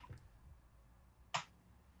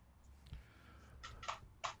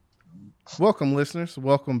Welcome, listeners.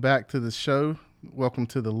 Welcome back to the show. Welcome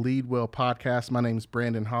to the Lead Well podcast. My name is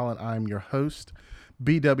Brandon Holland. I'm your host,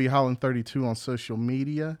 BW Holland 32 on social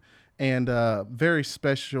media, and a very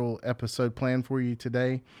special episode planned for you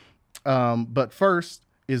today. But first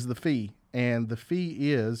is the fee, and the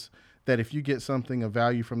fee is that if you get something of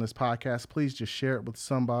value from this podcast, please just share it with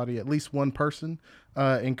somebody, at least one person.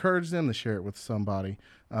 Encourage them to share it with somebody.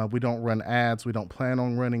 We don't run ads. We don't plan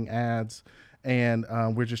on running ads. And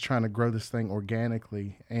we're just trying to grow this thing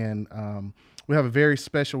organically. And we have a very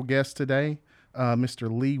special guest today,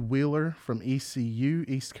 Mr. Lee Wheeler from ECU,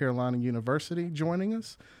 East Carolina University, joining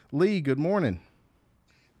us. Lee, good morning.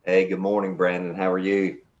 Hey, good morning, Brandon. How are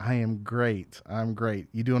you? I am great. I'm great.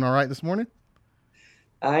 You doing all right this morning?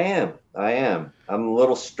 I am. I'm a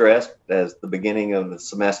little stressed as the beginning of the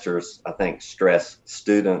semesters, I think, stress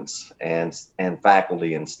students and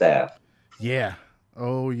faculty and staff. Yeah.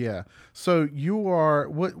 Oh, yeah. So you are,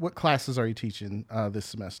 what classes are you teaching this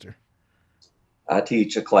semester? I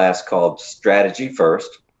teach a class called Strategy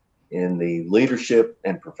First in the Leadership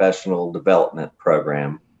and Professional Development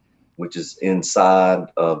program, which is inside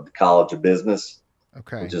of the College of Business,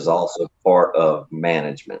 Okay. which is also part of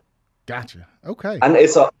management. Gotcha. Okay. And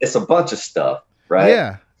it's a bunch of stuff, right?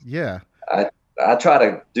 Yeah. Yeah. I I try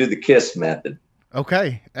to do the KISS method.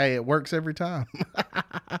 Okay. Hey, it works every time.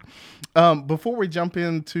 Before we jump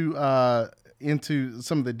into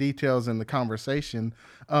some of the details in the conversation,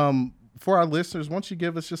 for our listeners, why don't you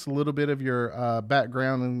give us just a little bit of your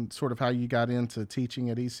background and sort of how you got into teaching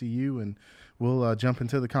at ECU, and we'll jump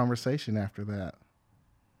into the conversation after that.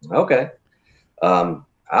 Okay.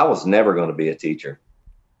 I was never going to be a teacher.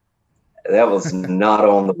 That was not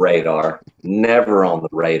on the radar, never on the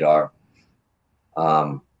radar.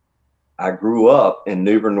 Um, I grew up in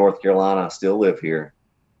New Bern, North Carolina. I still live here.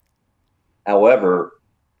 However,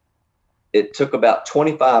 it took about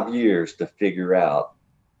 25 years to figure out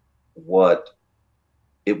what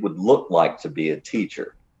it would look like to be a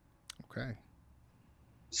teacher. Okay.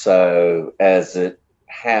 So as it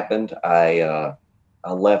happened, I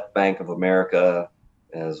left Bank of America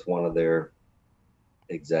as one of their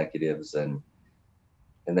executives, and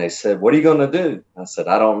they said, "What are you going to do?" I said,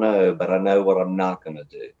 "I don't know, but I know what I'm not going to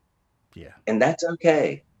do." Yeah. And that's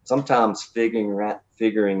okay. Sometimes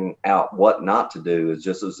figuring out what not to do is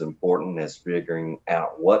just as important as figuring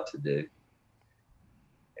out what to do.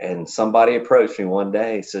 And somebody approached me one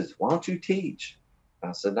day, says, "Why don't you teach?"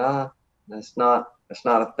 I said, "Nah, that's not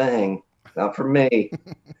a thing, not for me."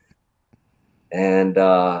 And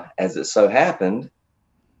as it so happened,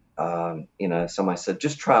 somebody said,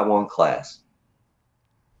 "Just try one class."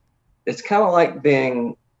 It's kind of like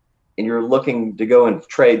and you're looking to go into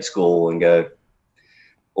trade school and go,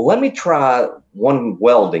 "Well, let me try one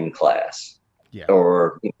welding class Yeah.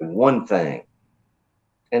 or one thing."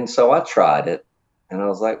 And so I tried it, and I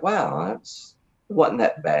was like, "Wow, it wasn't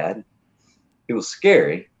that bad." It was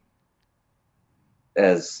scary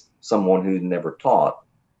as someone who'd never taught,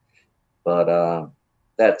 but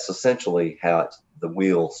that's essentially how the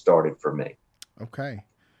wheel started for me. Okay.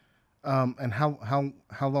 And how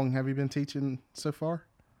long have you been teaching so far?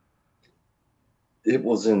 It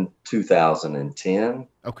was in 2010,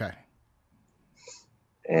 Okay.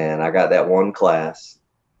 and I got that one class,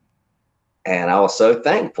 and I was so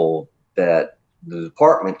thankful that the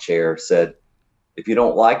department chair said, "If you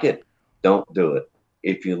don't like it, don't do it.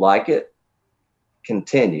 If you like it,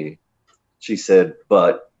 continue." She said,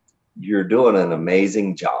 "But you're doing an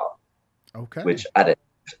amazing job," Okay. which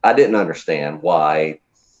I didn't understand why,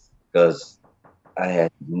 because I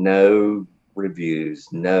had no reviews,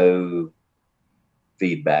 no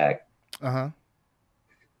feedback. Uh huh.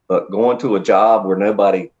 But going to a job where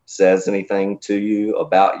nobody says anything to you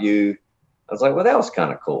about you, I was like, well, that was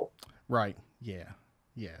kind of cool. Right. Yeah.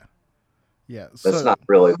 Yeah. Yeah. That's So not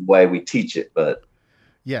really the way we teach it, but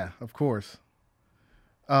yeah, of course.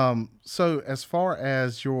 So as far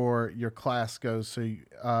as your class goes,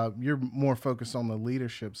 you're more focused on the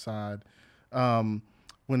leadership side. Um,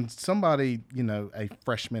 when somebody, a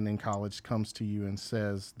freshman in college comes to you and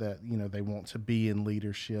says that they want to be in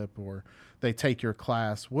leadership, or they take your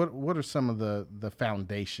class, what are some of the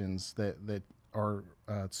foundations that are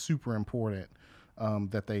super important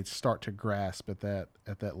that they start to grasp at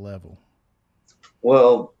that level?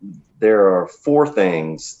 well, there are four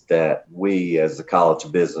things that we as the College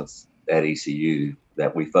of Business at ECU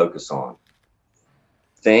that we focus on: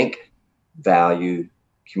 think, value,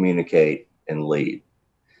 communicate, and lead.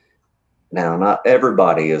 Now, not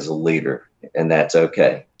everybody is a leader, and that's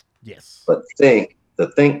okay. Yes. But the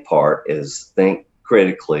think part is think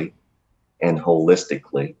critically and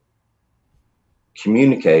holistically,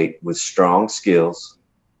 communicate with strong skills,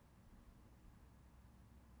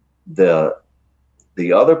 the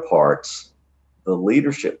the other parts, the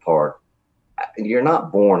leadership part, you're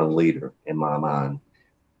not born a leader in my mind.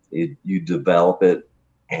 You develop it,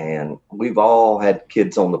 and we've all had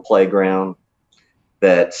kids on the playground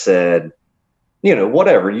that said,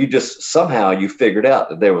 whatever, you just somehow you figured out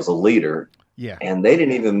that there was a leader, Yeah. and they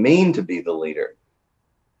didn't even mean to be the leader,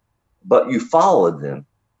 but you followed them.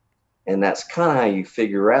 And that's kind of how you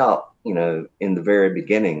figure out, in the very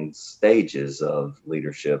beginning stages of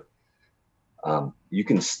leadership. You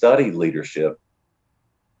can study leadership,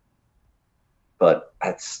 but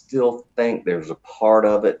I still think there's a part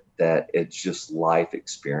of it that it's just life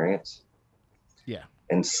experience. Yeah.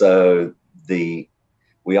 And so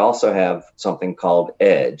we also have something called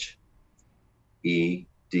EDGE,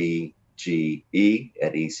 EDGE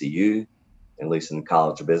at ECU, at least in the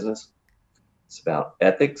College of Business. It's about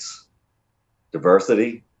ethics,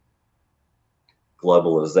 diversity,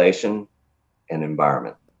 globalization, and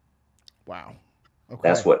environment. Wow. Okay.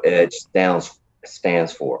 That's what EDGE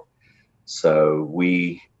stands for. So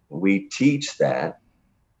we teach that.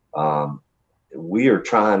 We are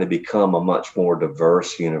trying to become a much more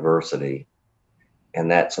diverse university, and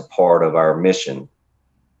that's a part of our mission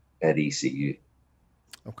at ECU.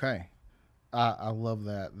 Okay. I love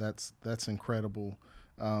that. That's incredible.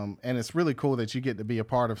 And it's really cool that you get to be a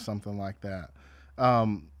part of something like that.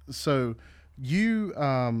 So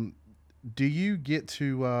you do you get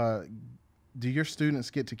to do your students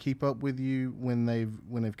get to keep up with you when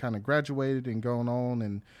they've kind of graduated and gone on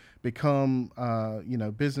and become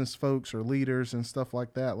business folks or leaders and stuff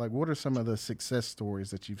like that? Like, what are some of the success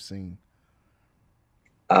stories that you've seen?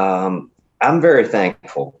 I'm very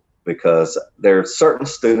thankful because there are certain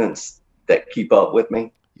students that keep up with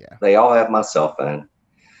me. Yeah. They all have my cell phone,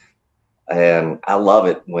 and I love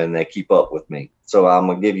it when they keep up with me. So I'm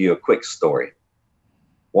going to give you a quick story.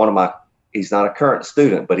 He's not a current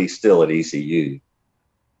student, but he's still at ECU.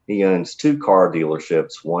 He owns 2 car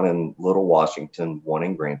dealerships, one in Little Washington, one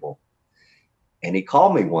in Greenville. And he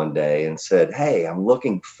called me one day and said, "Hey, I'm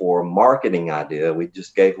looking for a marketing idea. We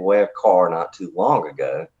just gave away a car not too long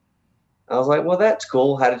ago." I was like, "Well, that's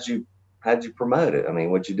cool. How did you promote it? I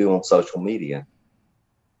mean, what'd you do on social media?"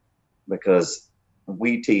 Because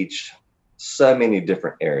we teach so many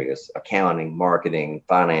different areas: accounting, marketing,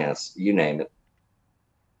 finance, you name it,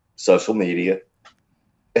 social media.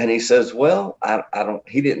 And he says, "Well, I don't,"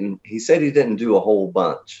 he said he didn't do a whole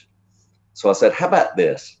bunch. So I said, "How about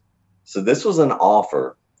this?" So this was an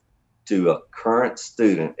offer to a current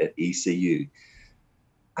student at ECU.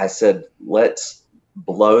 I said, "Let's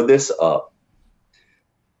blow this up,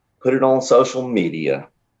 put it on social media.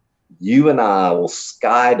 You and I will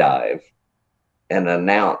skydive and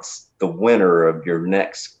announce the winner of your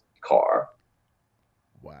next car."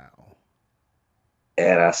 Wow.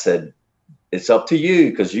 And I said, "It's up to you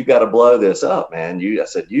because you got to blow this up, man." I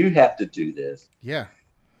said, "You have to do this." Yeah.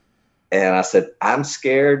 And I said, "I'm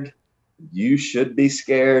scared. You should be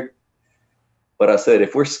scared." But I said,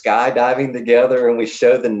 if we're skydiving together and we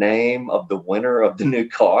show the name of the winner of the new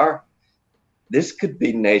car, this could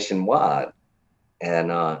be nationwide.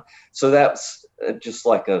 And so that's just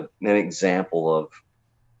like an example of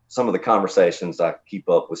some of the conversations I keep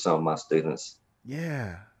up with some of my students.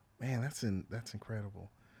 Yeah. Man, that's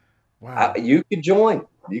incredible. Wow. You could join.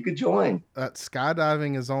 You could join.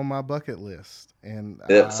 Skydiving is on my bucket list, and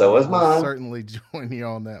So is will mine. certainly join you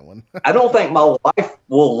on that one. I don't think my wife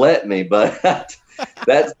will let me, but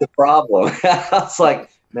that's the problem. I was like,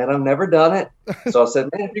 "Man, I've never done it." So I said,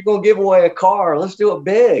 "Man, if you're going to give away a car, let's do it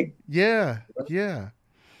big." Yeah. Yeah.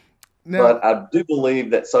 Now, But I do believe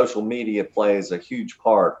that social media plays a huge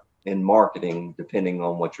part in marketing, depending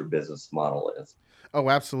on what your business model is. oh,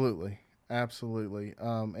 absolutely. Absolutely.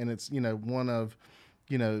 And it's, one of,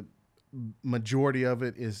 you know, majority of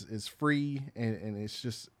it is free, and it's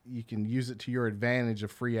just, you can use it to your advantage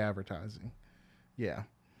of free advertising. Yeah.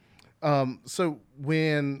 So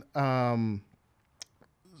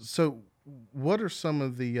so what are some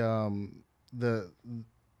of the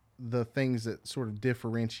the things that sort of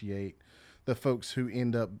differentiate the folks who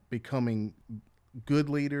end up becoming good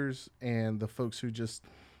leaders and the folks who just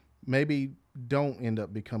maybe don't end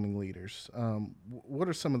up becoming leaders? What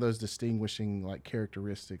are some of those distinguishing like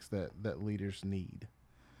characteristics that leaders need?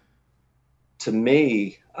 To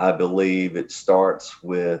me, I believe it starts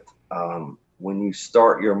with when you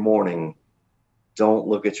start your morning, don't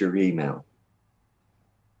look at your email.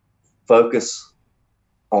 Focus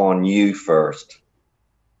on you first.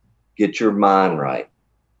 Get your mind right.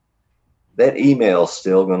 That email is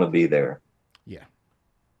still going to be there. Yeah.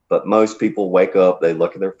 But most people wake up, they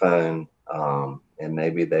look at their phone, and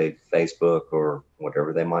maybe they Facebook or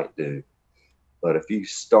whatever they might do. But if you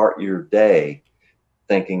start your day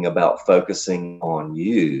thinking about focusing on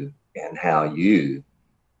you and how you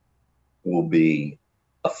will be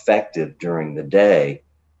effective during the day,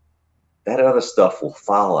 that other stuff will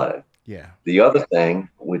follow. Yeah. The other thing,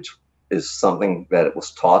 which is something that it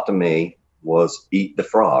was taught to me, was eat the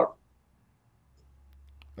frog.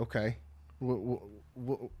 Okay.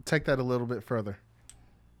 Take that a little bit further.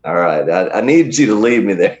 All right, I needed you to leave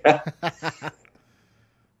me there.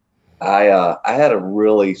 I had a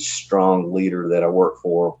really strong leader that I worked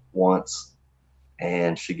for once,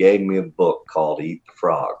 and she gave me a book called Eat the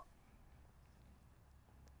Frog.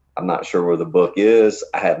 I'm not sure where the book is.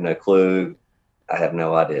 I have no clue. I have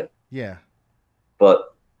no idea. Yeah.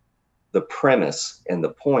 But the premise and the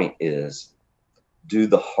point is, do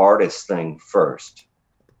the hardest thing first.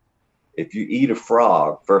 If you eat a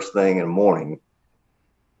frog first thing in the morning,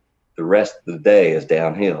 the rest of the day is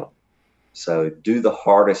downhill. So do the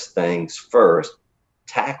hardest things first,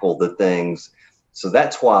 tackle the things. So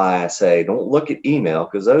that's why I say don't look at email,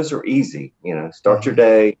 because those are easy. Start your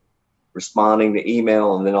day responding to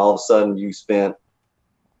email, and then all of a sudden you spent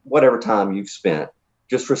whatever time you've spent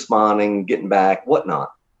just responding, getting back,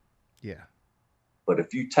 whatnot. Yeah. But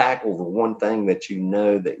if you tackle the one thing that you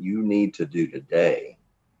know that you need to do today,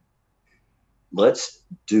 let's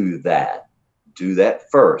do that. Do that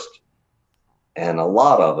first. And a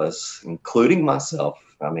lot of us, including myself,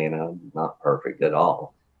 I mean, I'm not perfect at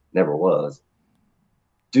all, never was,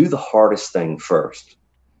 do the hardest thing first.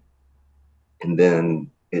 And then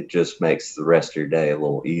it just makes the rest of your day a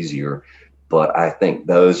little easier. But I think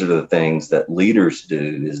those are the things that leaders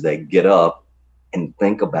do, is they get up and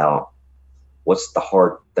think about, what's the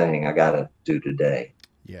hard thing I got to do today?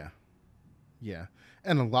 Yeah. Yeah.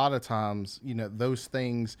 And a lot of times, those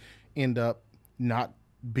things end up not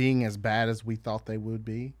being as bad as we thought they would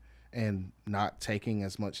be, and not taking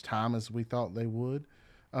as much time as we thought they would.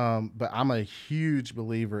 But I'm a huge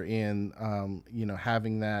believer in,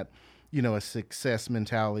 having that, a success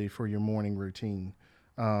mentality for your morning routine.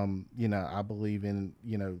 I believe in,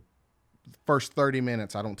 first 30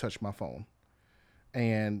 minutes, I don't touch my phone.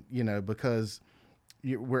 And, because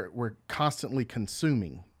we're constantly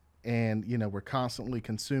consuming, and we're constantly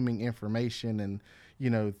consuming information, and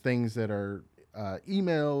things that are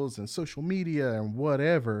emails and social media and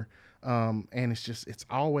whatever, and it's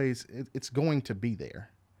always it's going to be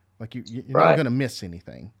there, like you're not Right. going to miss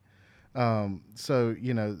anything. So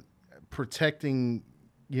protecting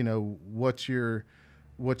what you're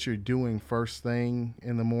doing first thing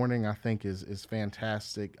in the morning, I think is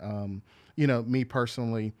fantastic. Me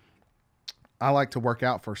personally, I like to work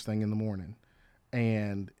out first thing in the morning,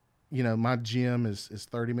 and my gym is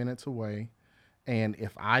 30 minutes away, and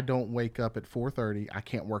if I don't wake up at 4:30, I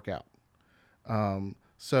can't work out.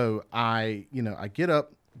 So I get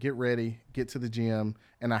up, get ready, get to the gym,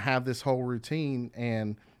 and I have this whole routine.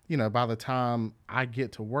 And by the time I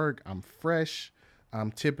get to work, I'm fresh.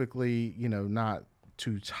 I'm typically not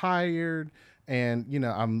too tired, and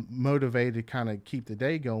I'm motivated to kind of keep the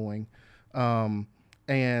day going.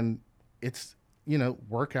 And it's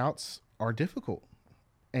workouts are difficult,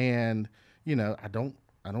 and I don't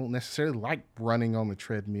necessarily like running on the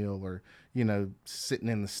treadmill, or sitting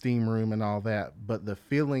in the steam room and all that, but the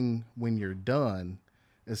feeling when you're done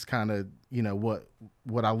is kind of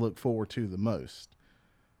what I look forward to the most.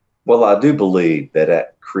 Well, I do believe that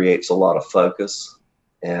it creates a lot of focus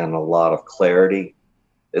and a lot of clarity.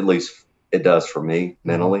 At least it does for me Mm-hmm.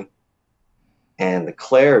 mentally. And the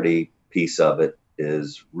clarity piece of it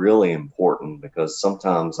is really important, because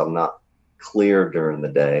sometimes I'm not clear during the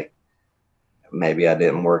day. Maybe I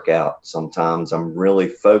didn't work out. Sometimes I'm really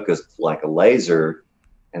focused like a laser.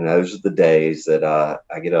 And those are the days that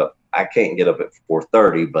I get up. I can't get up at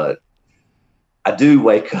 4:30, but I do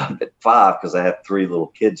wake up at 5, because I have 3 little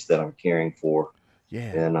kids that I'm caring for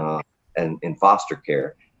Yeah. and in foster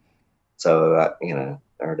care. So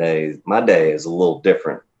my day is a little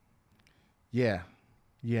different. Yeah.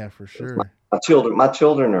 Yeah, for 'Cause sure. my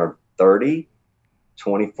children are 30,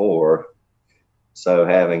 24. So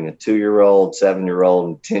having a 2-year-old, 7-year-old,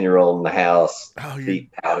 and 10-year-old in the house, Oh, you.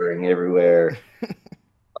 feet powdering everywhere,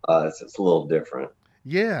 it's a little different.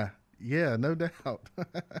 Yeah. Yeah, no doubt.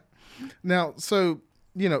 Now, so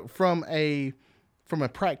from a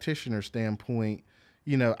practitioner standpoint,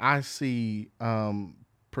 I see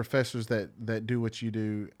professors that do what you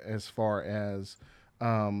do, as far as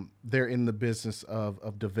they're in the business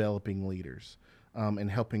of developing leaders, and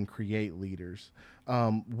helping create leaders.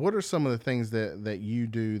 What are some of the things that you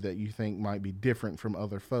do that you think might be different from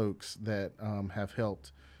other folks that have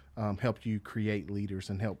helped you create leaders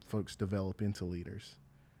and help folks develop into leaders?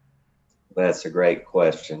 That's a great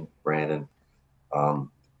question, Brandon.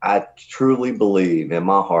 I truly believe in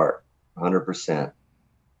my heart, 100%,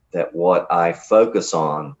 that what I focus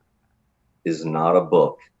on is not a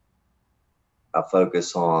book. I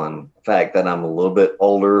focus on the fact that I'm a little bit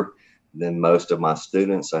older than most of my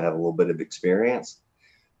students. I have a little bit of experience.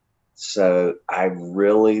 So I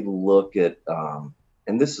really look at,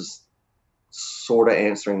 and this is sort of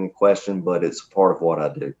answering the question, but it's part of what I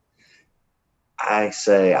do. I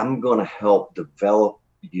say, I'm going to help develop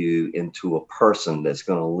you into a person that's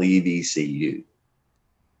going to leave ECU.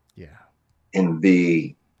 Yeah. And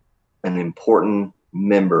be an important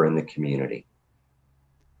member in the community.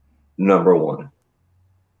 Number one.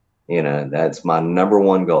 That's my number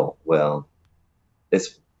one goal. Well,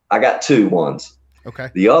 I got two ones. Okay.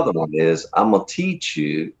 The other one is I'm going to teach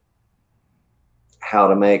you how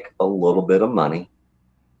to make a little bit of money,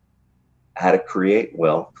 how to create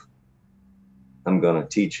wealth. I'm going to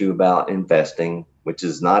teach you about investing, which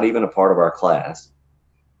is not even a part of our class.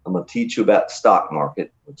 I'm going to teach you about the stock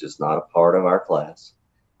market, which is not a part of our class.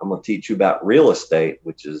 I'm going to teach you about real estate,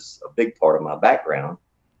 which is a big part of my background.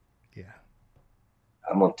 Yeah.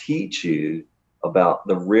 I'm going to teach you about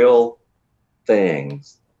the real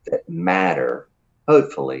things that matter,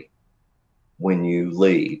 hopefully, when you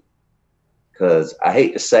leave. Because I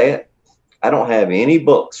hate to say it, I don't have any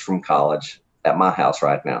books from college at my house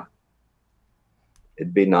right now.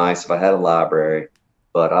 It'd be nice if I had a library,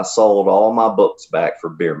 but I sold all my books back for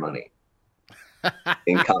beer money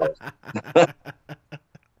in college.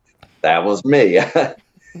 That was me.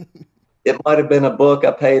 It might have been a book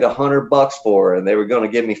I paid $100 for, and they were going to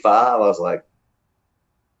give me $5. I was like,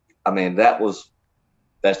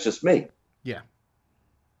 that's just me. Yeah.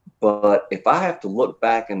 But if I have to look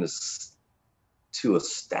back to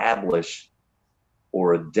establish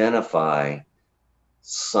or identify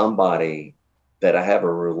somebody that I have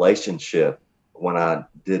a relationship when I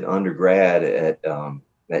did undergrad at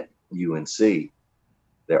UNC,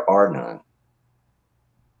 there are none.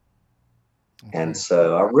 Okay. And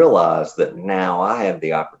so I realized that now I have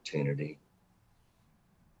the opportunity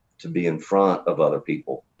to be in front of other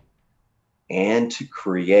people and to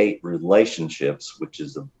create relationships, which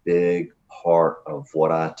is a big part of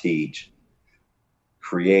what I teach.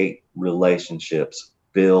 Create relationships,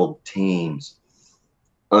 build teams.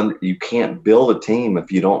 You can't build a team if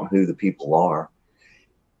you don't know who the people are.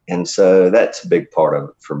 And so that's a big part of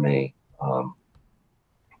it for me.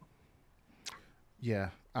 Yeah,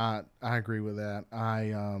 I agree with that.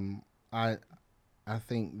 I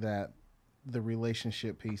think that the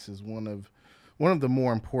relationship piece is one of the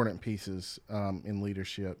more important pieces in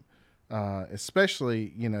leadership,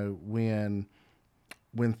 especially when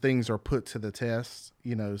things are put to the test.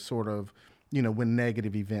 Sort of when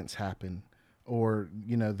negative events happen, or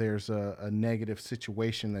there's a negative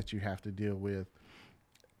situation that you have to deal with.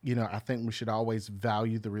 I think we should always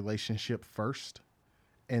value the relationship first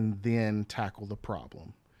and then tackle the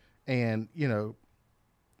problem. And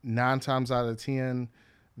 9 times out of 10,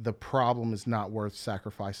 the problem is not worth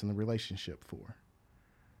sacrificing the relationship for.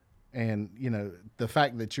 And the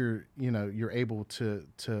fact that you're able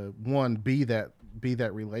to one, be that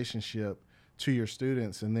relationship to your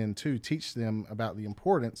students, and then 2, teach them about the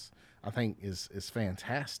importance, I think is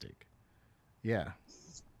fantastic. Yeah.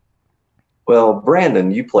 Well,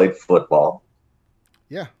 Brandon, you played football.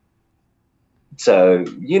 Yeah. So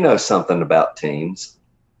you know something about teams.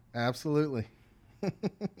 Absolutely.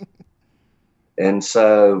 And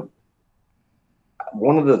so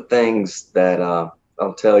one of the things that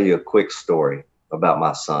I'll tell you a quick story about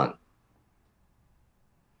my son.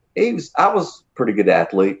 I was a pretty good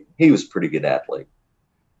athlete. He was a pretty good athlete.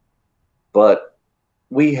 But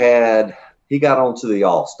he got onto the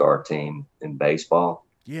all-star team in baseball.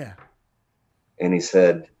 Yeah. And he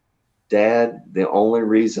said, "Dad, the only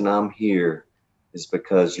reason I'm here is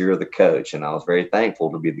because you're the coach." And I was very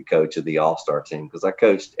thankful to be the coach of the all-star team, because I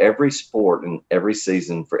coached every sport and every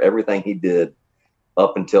season for everything he did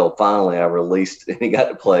up until finally I released and he got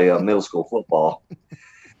to play middle school football.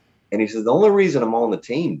 And he said, "The only reason I'm on the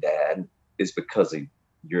team, Dad, is because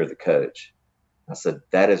you're the coach." I said,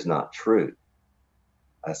 "That is not true."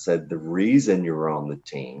 I said, "The reason you're on the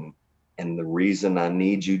team and the reason I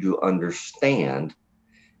need you to understand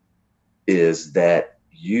is that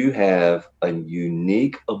you have a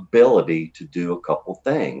unique ability to do a couple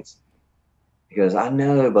things." He goes, "I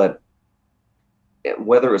know, but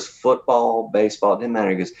whether it's football, baseball, it didn't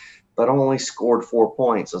matter." He goes, "But I only scored 4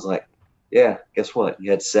 points." I was like, "Yeah, guess what?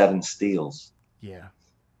 You had 7 steals." Yeah.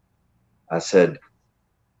 I said,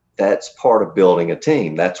 "That's part of building a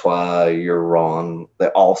team. That's why you're on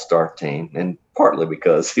the all-star team." And partly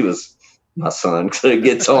because he was my son, so it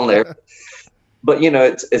gets on there. But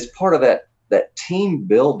it's part of that that team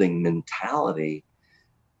building mentality,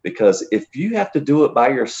 because if you have to do it by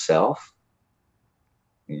yourself,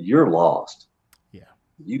 you're lost. Yeah.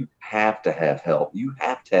 You have to have help. You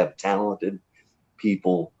have to have talented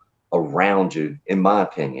people around you, in my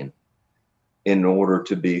opinion, in order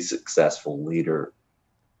to be a successful leader.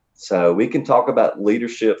 So we can talk about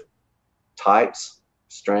leadership types,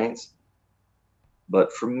 strengths,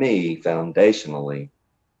 but for me, foundationally,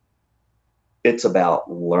 it's about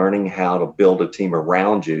learning how to build a team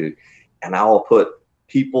around you. And I will put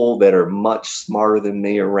people that are much smarter than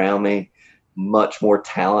me around me, much more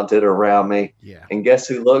talented around me. Yeah. And guess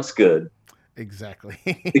who looks good? Exactly.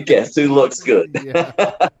 Guess who looks good? Yeah.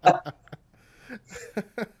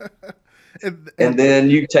 And then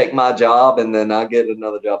you take my job, and then I get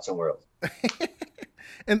another job somewhere else.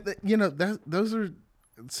 You know, those are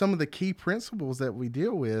some of the key principles that we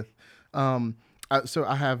deal with. So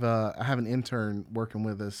I have an intern working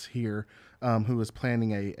with us here, who is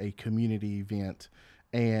planning a community event,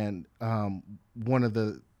 and one of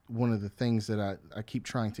the things that I keep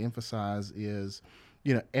trying to emphasize is,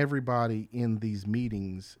 you know, everybody in these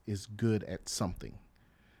meetings is good at something,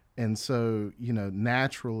 and so, you know,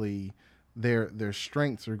 naturally their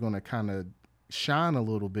strengths are going to kind of shine a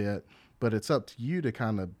little bit, but it's up to you to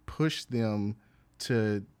kind of push them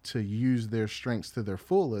to use their strengths to their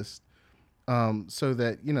fullest, so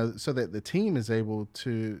that, you know, so that the team is able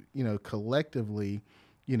to, you know, collectively,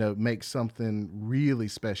 you know, make something really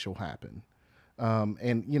special happen.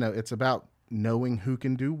 And you know, it's about knowing who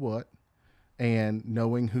can do what, and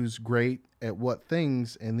knowing who's great at what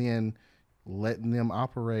things, and then letting them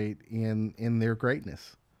operate in their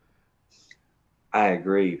greatness. I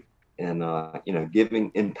agree. And,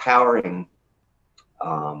 empowering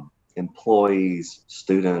employees,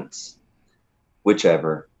 students,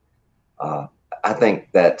 whichever. Uh, I think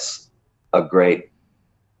that's a great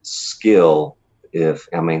skill.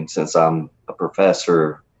 Since I'm a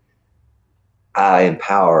professor, I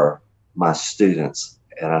empower my students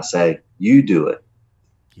and I say, you do it.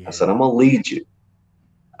 Yeah. I said, I'm going to lead you.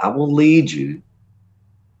 I will lead you,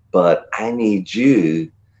 but I need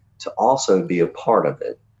you to also be a part of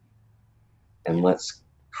it. And let's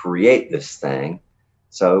create this thing.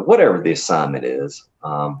 So whatever the assignment is,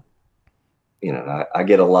 I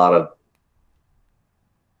get a lot of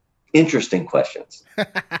interesting questions.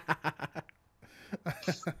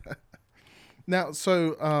 Now,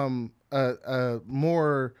 so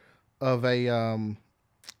more of a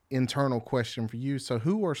internal question for you. So,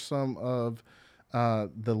 who are some of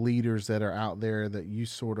the leaders that are out there that you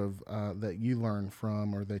sort of that you learn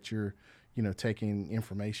from, or that you're, you know, taking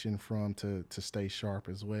information from to stay sharp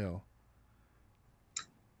as well?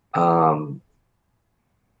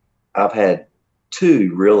 I've had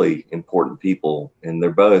two really important people, and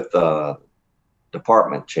they're both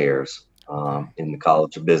department chairs in the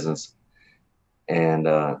College of Business. And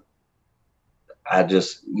you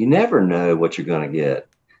never know what you're going to get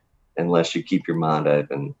unless you keep your mind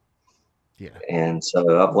open. Yeah. And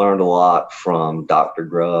so I've learned a lot from Dr.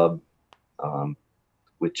 Grubb,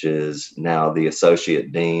 which is now the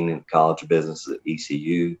Associate Dean in College of Business at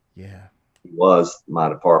ECU. Yeah. He was my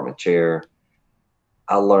department chair.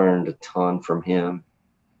 I learned a ton from him.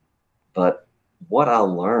 But what I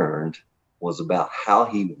learned was about how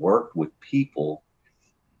he worked with people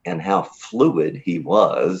and how fluid he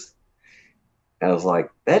was. And I was like,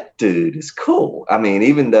 that dude is cool. I mean,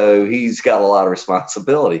 even though he's got a lot of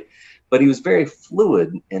responsibility, but he was very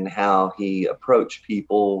fluid in how he approached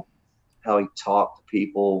people, how he talked to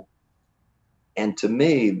people. And to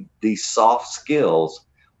me, these soft skills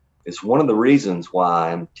is one of the reasons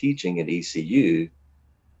why I'm teaching at ECU.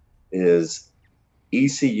 Is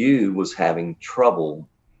ECU was having trouble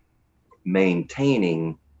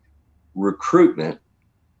maintaining recruitment,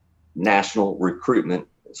 national recruitment,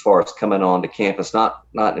 as far as coming on to campus, not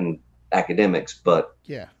in academics, but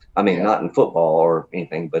not in football or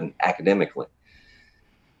anything, but academically.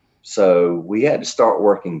 So we had to start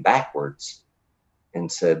working backwards and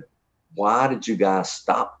said, why did you guys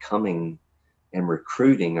stop coming and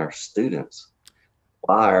recruiting our students?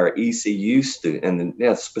 Why are ECU students,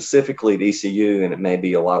 and specifically at ECU, and it may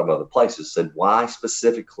be a lot of other places, said, why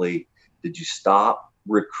specifically did you stop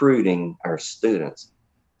recruiting our students?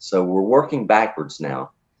 So we're working backwards now.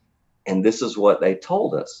 And this is what they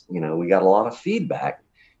told us. You know, we got a lot of feedback,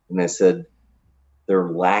 and they said they're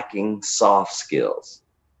lacking soft skills.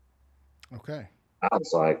 Okay. I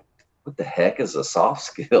was like, what the heck is a soft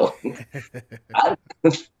skill? I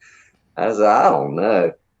said, I don't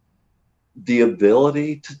know. The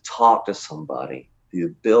ability to talk to somebody, the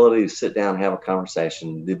ability to sit down and have a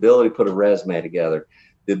conversation, the ability to put a resume together,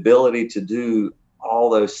 the ability to do all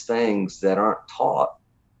those things that aren't taught.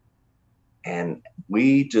 And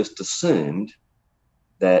we just assumed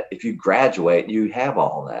that if you graduate, you have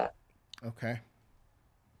all that. Okay.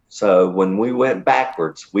 So when we went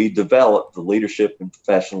backwards, we developed the Leadership and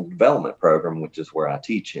Professional Development Program, which is where I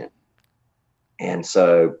teach in. And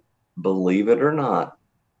so, believe it or not,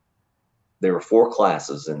 there were 4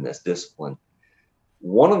 classes in this discipline.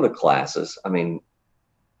 One of the classes, I think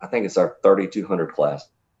it's our 3200 class,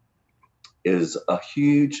 is a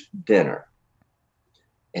huge dinner.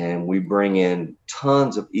 And we bring in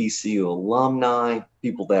tons of ECU alumni,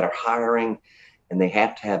 people that are hiring, and they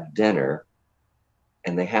have to have dinner,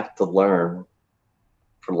 and they have to learn,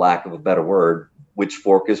 for lack of a better word, which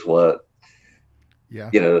fork is what. Yeah.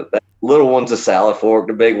 That little one's a salad fork,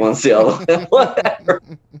 the big one's the other, whatever.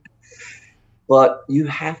 But you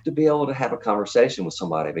have to be able to have a conversation with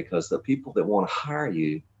somebody, because the people that want to hire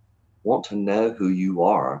you want to know who you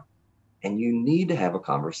are, and you need to have a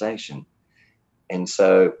conversation. And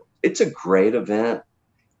so it's a great event.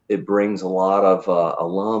 It brings a lot of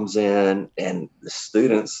alums in, and the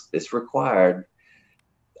students, it's required.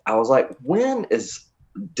 I was like, when is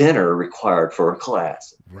dinner required for a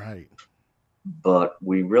class? Right. But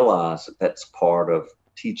we realized that that's part of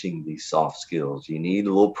teaching these soft skills. You need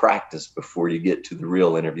a little practice before you get to the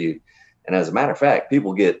real interview. And as a matter of fact,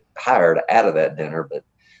 people get hired out of that dinner. But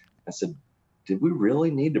I said, did we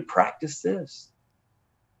really need to practice this?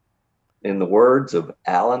 In the words of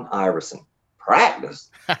Allen Iverson,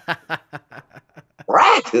 practice.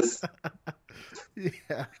 Practice.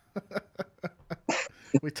 Yeah.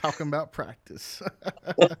 We're talking about practice.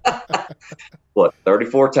 What,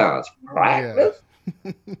 34 times? Practice?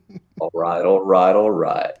 Yeah. All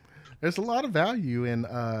right. There's a lot of value in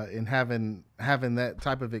having that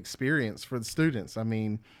type of experience for the students. I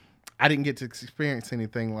mean, I didn't get to experience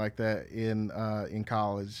anything like that in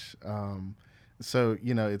college. So,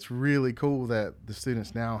 it's really cool that the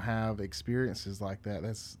students now have experiences like that.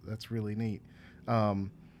 That's really neat.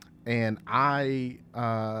 And I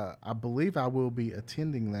believe I will be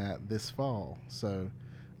attending that this fall. So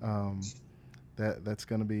that's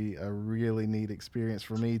going to be a really neat experience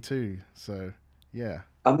for me too. So yeah.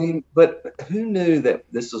 But who knew that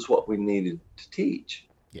this is what we needed to teach?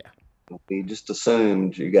 Yeah. We just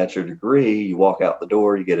assumed you got your degree, you walk out the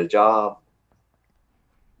door, you get a job.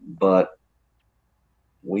 But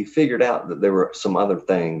we figured out that there were some other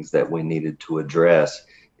things that we needed to address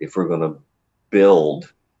if we're going to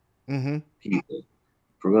build people,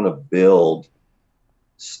 if we're going to build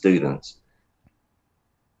students.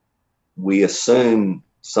 We assume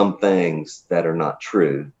some things that are not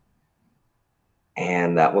true.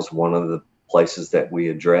 And that was one of the places that we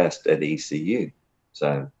addressed at ECU.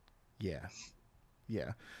 So, yeah.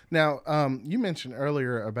 Now, you mentioned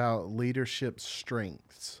earlier about leadership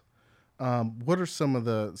strengths. What are some of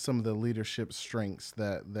the leadership strengths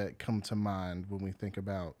that come to mind when we think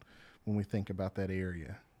about that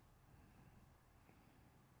area?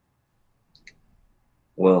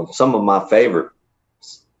 Well, some of my favorites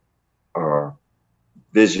are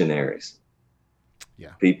visionaries.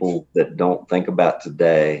 Yeah. People that don't think about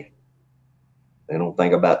today. They don't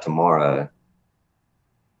think about tomorrow.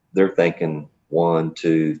 They're thinking 1,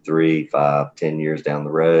 2, 3, 5, 10 years down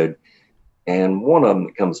the road. And one of them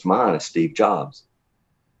that comes to mind is Steve Jobs.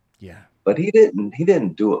 Yeah. But he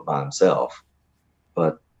didn't do it by himself.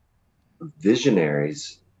 But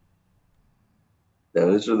visionaries,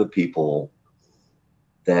 those are the people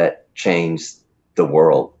that change the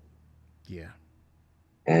world. Yeah.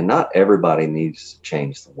 And not everybody needs to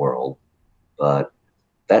change the world, but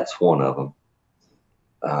that's one of them.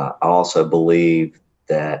 I also believe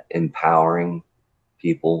that empowering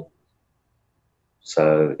people.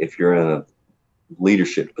 So if you're in a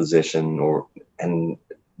leadership position, and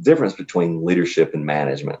difference between leadership and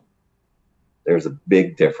management, there's a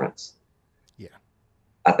big difference. Yeah.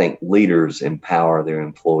 I think leaders empower their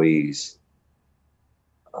employees.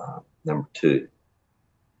 Number 2.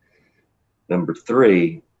 Number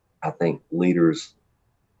 3, I think leaders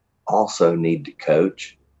also need to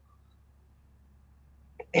coach.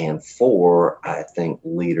 And 4, I think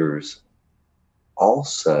leaders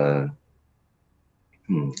also,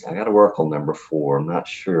 I got to work on number 4. I'm not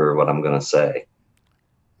sure what I'm going to say.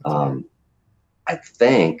 I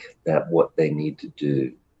think that what they need to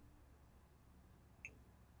do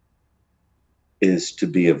is to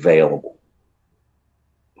be available.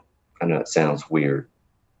 I know it sounds weird,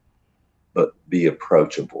 but be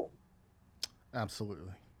approachable.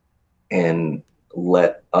 Absolutely. And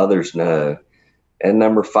let others know. And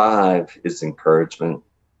number 5 is encouragement.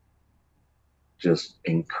 Just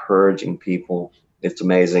encouraging people. It's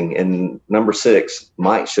amazing. And number 6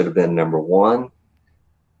 should have been number 1.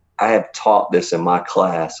 I have taught this in my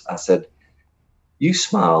class. I said, you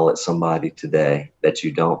smile at somebody today that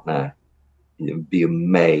you don't know. You'll be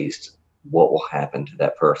amazed what will happen to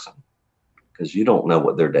that person because you don't know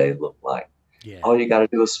what their day looked like. Yeah. All you got to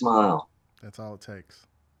do is smile. That's all it takes.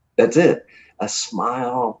 That's it. A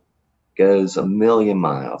smile goes a million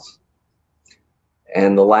miles.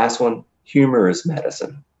 And the last one, humor is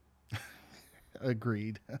medicine.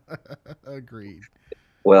 Agreed. Agreed.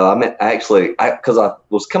 Well, I mean, actually, because I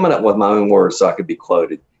was coming up with my own words so I could be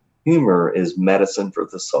quoted. Humor is medicine for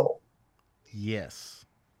the soul. Yes.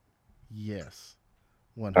 Yes.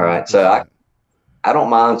 100%. All right. So I don't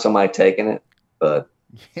mind somebody taking it, but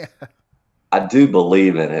yeah. I do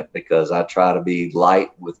believe in it because I try to be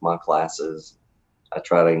light with my classes. I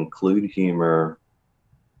try to include humor.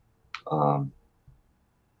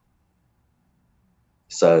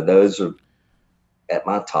 So those are at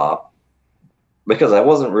my top because I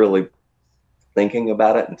wasn't really thinking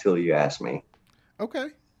about it until you asked me. Okay.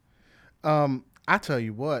 I tell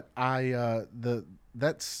you what,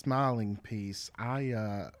 that smiling piece,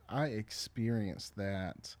 I experienced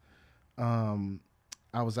that.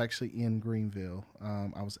 I was actually in Greenville.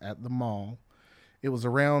 I was at the mall. It was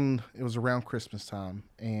around Christmas time,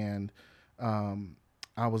 and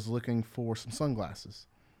I was looking for some sunglasses,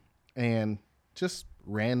 and just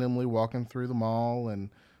randomly walking through the mall, and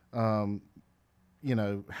um,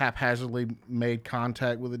 haphazardly made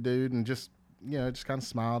contact with a dude, and just kind of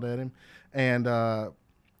smiled at him, and a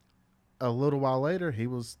little while later, he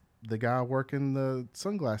was the guy working the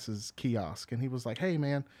sunglasses kiosk, and he was like, "Hey,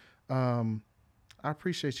 man, um, I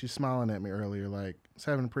appreciate you smiling at me earlier. Like, I was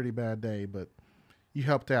having a pretty bad day, but you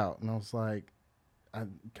helped out." And I was like, I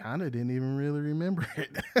kind of didn't even really remember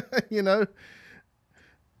it, you know.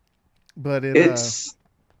 But it's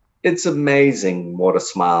amazing what a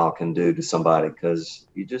smile can do to somebody because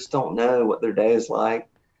you just don't know what their day is like,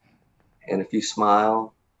 and if you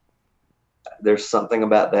smile, there's something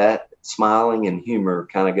about that. Smiling and humor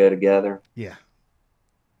kind of go together. Yeah.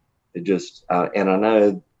 It just, and I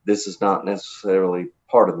know this is not necessarily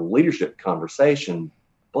part of the leadership conversation,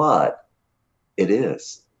 but it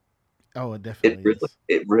is. Oh, it definitely is.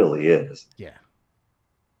 It really is. Yeah.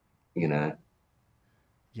 You know.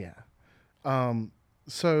 Yeah. Um,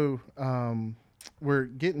 so we're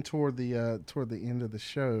getting toward the end of the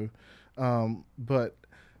show, but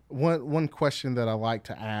one question that I like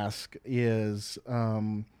to ask is,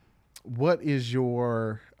 what is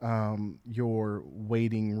your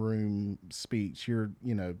waiting room speech? You're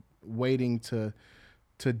waiting to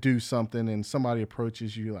do something, and somebody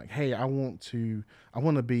approaches you like, "Hey, I want to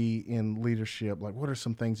be in leadership. Like, what are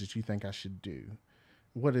some things that you think I should do?"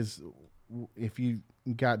 What is If you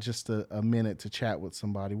got just a minute to chat with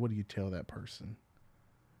somebody, what do you tell that person?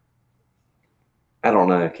 I don't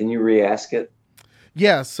know. Can you re-ask it?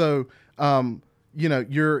 Yeah. So,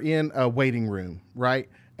 you're in a waiting room, right?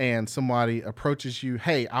 And somebody approaches you,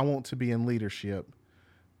 "Hey, I want to be in leadership."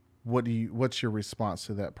 What's your response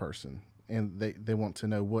to that person? And they want to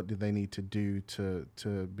know, what do they need to do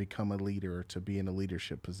to become a leader or to be in a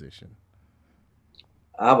leadership position?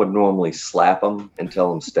 I would normally slap them and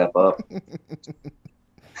tell them step up.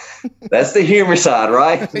 That's the humor side,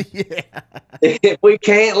 right? Yeah. If we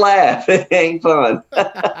can't laugh, it ain't fun.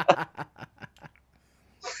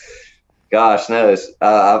 Gosh, no,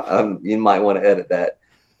 you might want to edit that.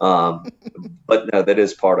 But no, that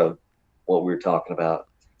is part of what we were talking about.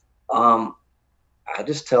 I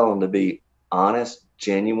just tell them to be honest,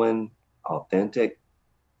 genuine, authentic,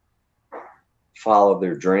 follow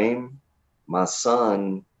their dream. My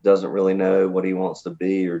son doesn't really know what he wants to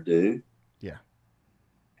be or do. Yeah.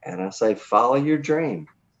 And I say, follow your dream.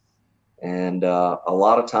 And a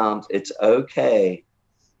lot of times it's okay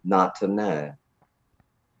not to know,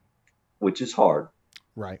 which is hard.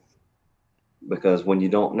 Right. Because when you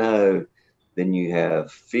don't know, then you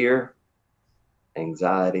have fear,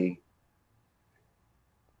 anxiety,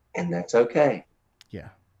 and that's okay. Yeah.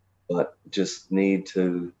 But just need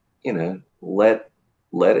to,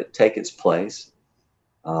 let it take its place.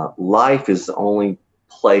 Life is the only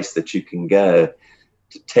place that you can go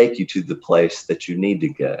to take you to the place that you need to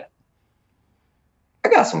go. I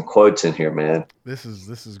got some quotes in here, man. This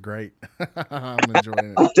is great. I'm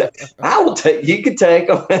enjoying it. I will take. You can take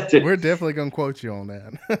them. We're definitely gonna quote you on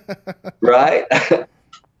that, right?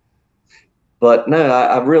 But no,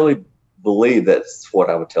 I really believe that's what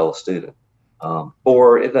I would tell a student,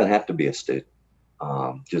 or it doesn't have to be a student.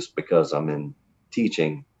 Just because I'm in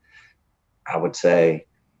teaching, I would say,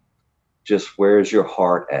 just where's your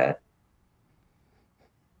heart at?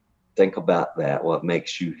 Think about that. What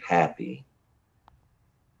makes you happy?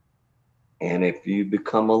 And if you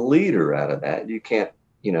become a leader out of that, you can't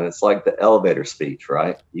it's like the elevator speech,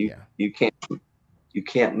 right? You Yeah. you can't you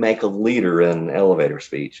can't make a leader in an elevator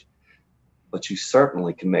speech, but you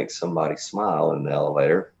certainly can make somebody smile in the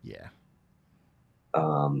elevator. Yeah.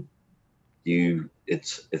 Um,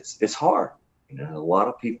 it's hard. A lot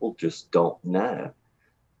of people just don't know,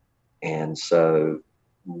 and so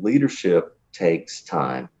leadership takes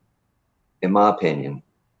time, in my opinion.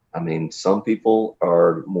 I mean, some people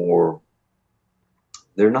are more,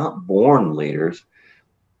 they're not born leaders,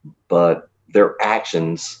 but their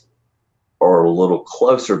actions are a little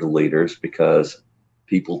closer to leaders because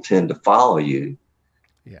people tend to follow you.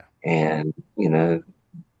 Yeah. And,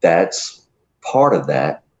 that's part of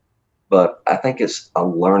that. But I think it's a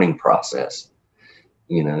learning process,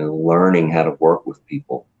 learning how to work with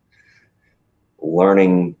people,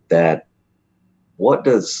 learning that what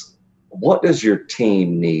does what does your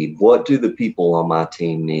team need? What do the people on my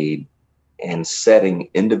team need? And setting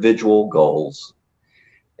individual goals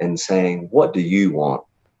and saying, what do you want?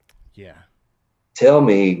 Yeah. Tell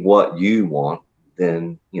me what you want.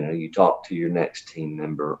 Then, you talk to your next team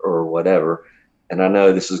member or whatever. And I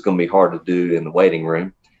know this is going to be hard to do in the waiting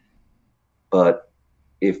room, but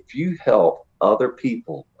if you help other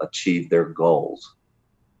people achieve their goals,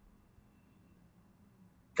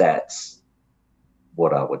 that's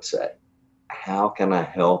what I would say. How can I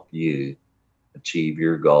help you achieve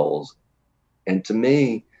your goals? And to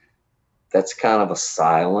me, that's kind of a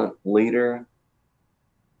silent leader,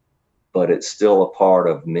 but it's still a part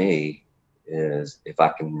of me, is if I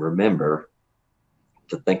can remember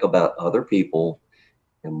to think about other people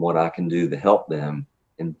and what I can do to help them,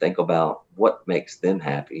 and think about what makes them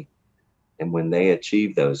happy. And when they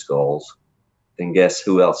achieve those goals, then guess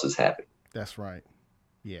who else is happy? That's right.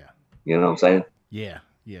 Yeah. You know what I'm saying? Yeah.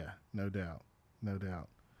 Yeah. No doubt. No doubt.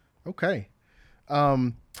 Okay.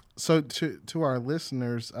 Um, so to our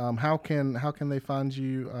listeners, how can they find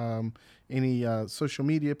you? Any social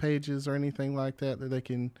media pages or anything like that that they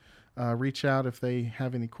can reach out if they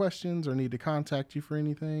have any questions or need to contact you for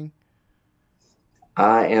anything?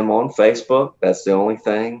 I am on Facebook. That's the only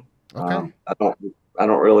thing. Okay, I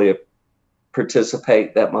don't really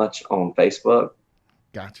participate that much on Facebook.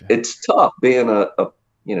 gotcha. It's tough being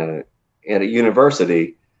you know at a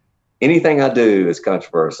university. Anything I do is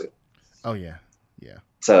controversial, Oh yeah, yeah,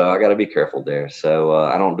 so I got to be careful there. So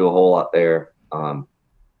I don't do a whole lot there,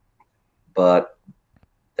 but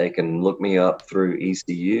they can look me up through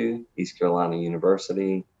ECU, East Carolina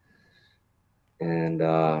University, and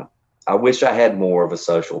I wish I had more of a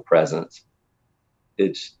social presence.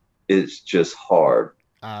 It's it's just hard.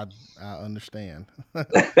 I I understand,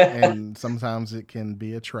 and sometimes it can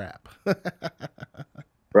be a trap.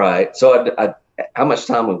 Right. So how much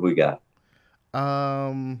time have we got?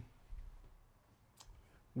 um,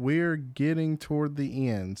 we're getting toward the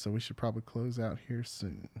end, so we should probably close out here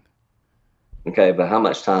soon. Okay, but how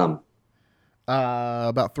much time?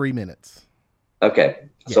 About 3 minutes. Okay,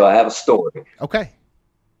 Yeah. so I have a story. Okay.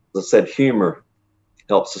 As I said, humor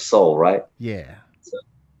helps the soul, right? Yeah. So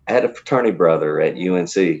I had a fraternity brother at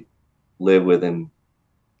UNC, lived with him,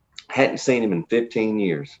 hadn't seen him in 15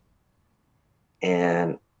 years.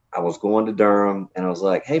 And I was going to Durham and I was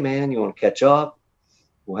like, hey man, you want to catch up?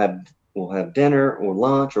 We'll have dinner or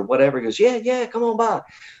lunch or whatever. He goes, yeah, yeah, come on by.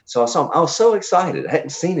 So I saw him. I was so excited. I hadn't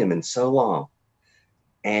seen him in so long.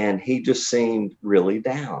 And he just seemed really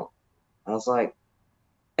down. I was like,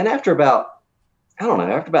 and I don't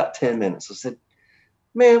know, after about 10 minutes, I said,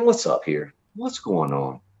 man, what's up here? What's going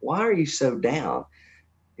on? Why are you so down?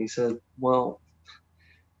 He said, well,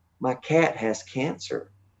 my cat has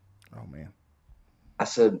cancer. Oh man. I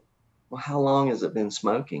said, well, how long has it been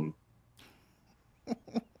smoking?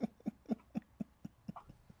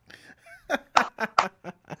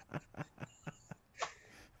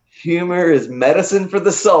 Humor is medicine for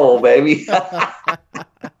the soul, baby.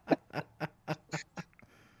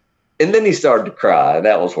 And then he started to cry. And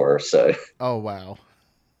that was worse. So Oh wow.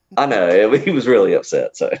 I know he was really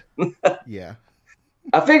upset. So Yeah.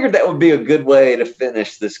 I figured that would be a good way to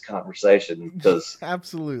finish this conversation, because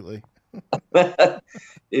Absolutely. if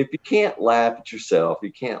you can't laugh at yourself,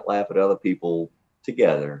 you can't laugh at other people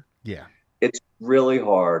together. Yeah. It's really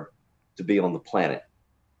hard to be on the planet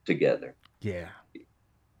together. Yeah.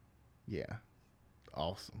 Yeah.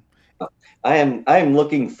 Awesome. I am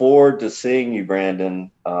looking forward to seeing you,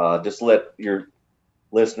 Brandon. Just let your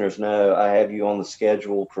listeners know I have you on the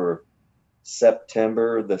schedule for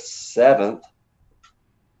September the 7th,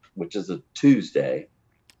 which is a Tuesday,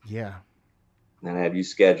 Yeah. and I have you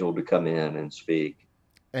scheduled to come in and speak.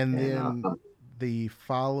 And And then the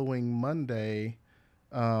following Monday,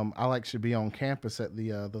 I'll actually be on campus at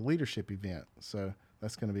the leadership event. So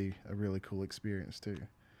That's going to be a really cool experience too.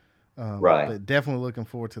 Right. But definitely looking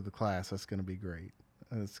forward to the class. That's going to be great.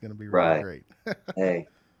 It's going to be really Right. great. Hey,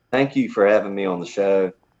 thank you for having me on the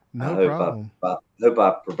show. No problem. I hope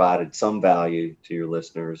I provided some value to your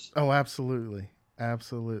listeners. Oh, absolutely.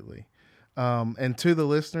 Absolutely. And to the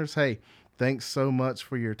listeners, hey, thanks so much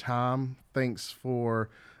for your time. Thanks for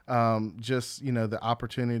just, the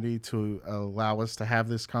opportunity to allow us to have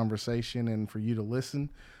this conversation and for you to listen.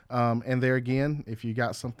 And there again, if you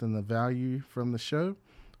got something of value from the show,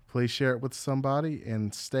 please share it with somebody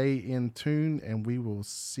and stay in tune. And we will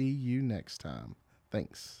see you next time.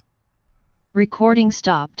 Thanks. Recording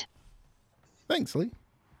stopped. Thanks, Lee.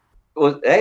 Well,